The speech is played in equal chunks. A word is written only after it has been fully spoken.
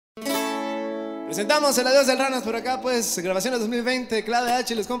Presentamos el Adios Al Ranas por acá, pues, grabaciones 2020, Clave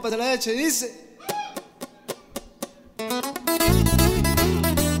H y los compas de la H, dice...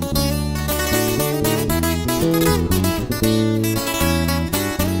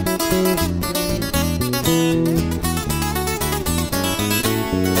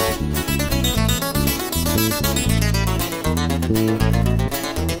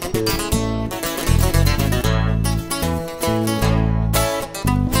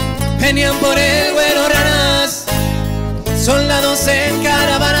 Venían por el güero ranas, soldados en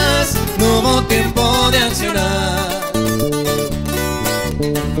caravanas, no hubo tiempo de accionar.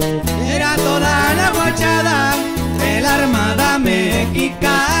 Era toda la guachada de la Armada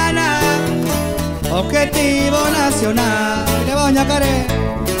Mexicana, objetivo nacional. ¡Le voy a care!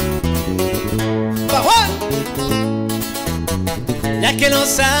 Ya que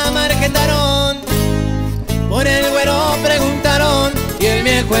los amarquetaron, por el güero preguntaron, y el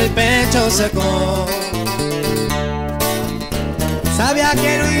viejo el pecho sacó. Sabía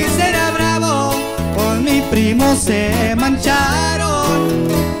que Luis era bravo, con mi primo se mancharon.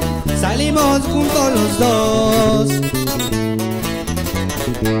 Salimos juntos los dos.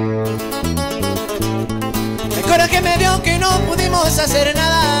 El coraje me dio que no pudimos hacer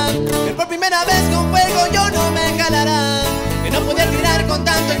nada, que por primera vez con fuego yo no me jalará, que no podía tirar con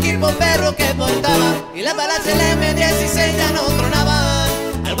tanto equipo perro que portaba, y las balas del M16 ya no tronaban.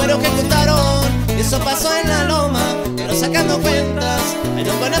 Al güero ejecutaron, y eso pasó en la loma, pero sacando cuentas, ahí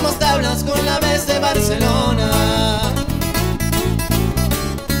nos ponemos tablas con la vez de Barcelona.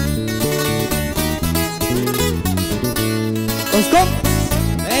 Los compas,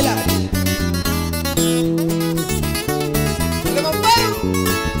 vela.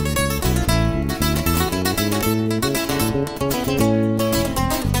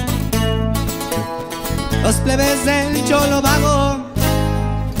 Los plebes del Cholo Vago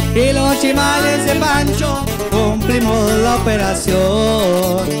y los chimales de Pancho cumplimos la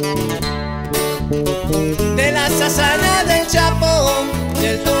operación. De la sazana del Chapo,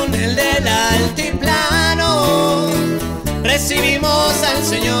 del túnel del altiplano, recibimos al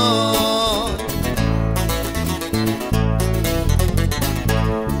Señor.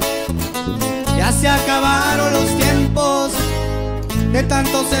 Ya se acabaron los tiempos de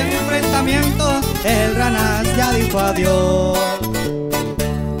tantos enfrentamientos, el Ranas ya dijo adiós.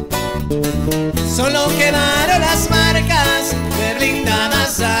 Solo quedaron las marcas de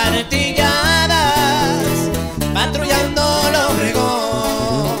blindadas artilladas, patrullando lo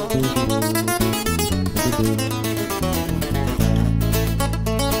Obregón.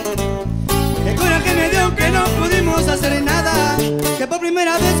 El coraje me dio que no pudimos hacer nada, que por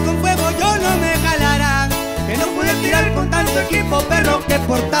primera vez con fuego yo no me jalara, que no pude tirar con tanto equipo perro que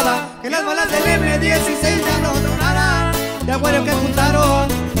portaba, que las balas del M16 ya no tronaran. De acuerdo que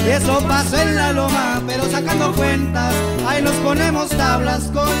juntaron, eso pasó en la loma, pero sacando cuentas, ahí nos ponemos tablas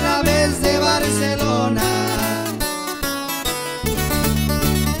con la vez de Barcelona.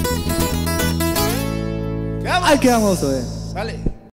 Ahí quedamos, Vale.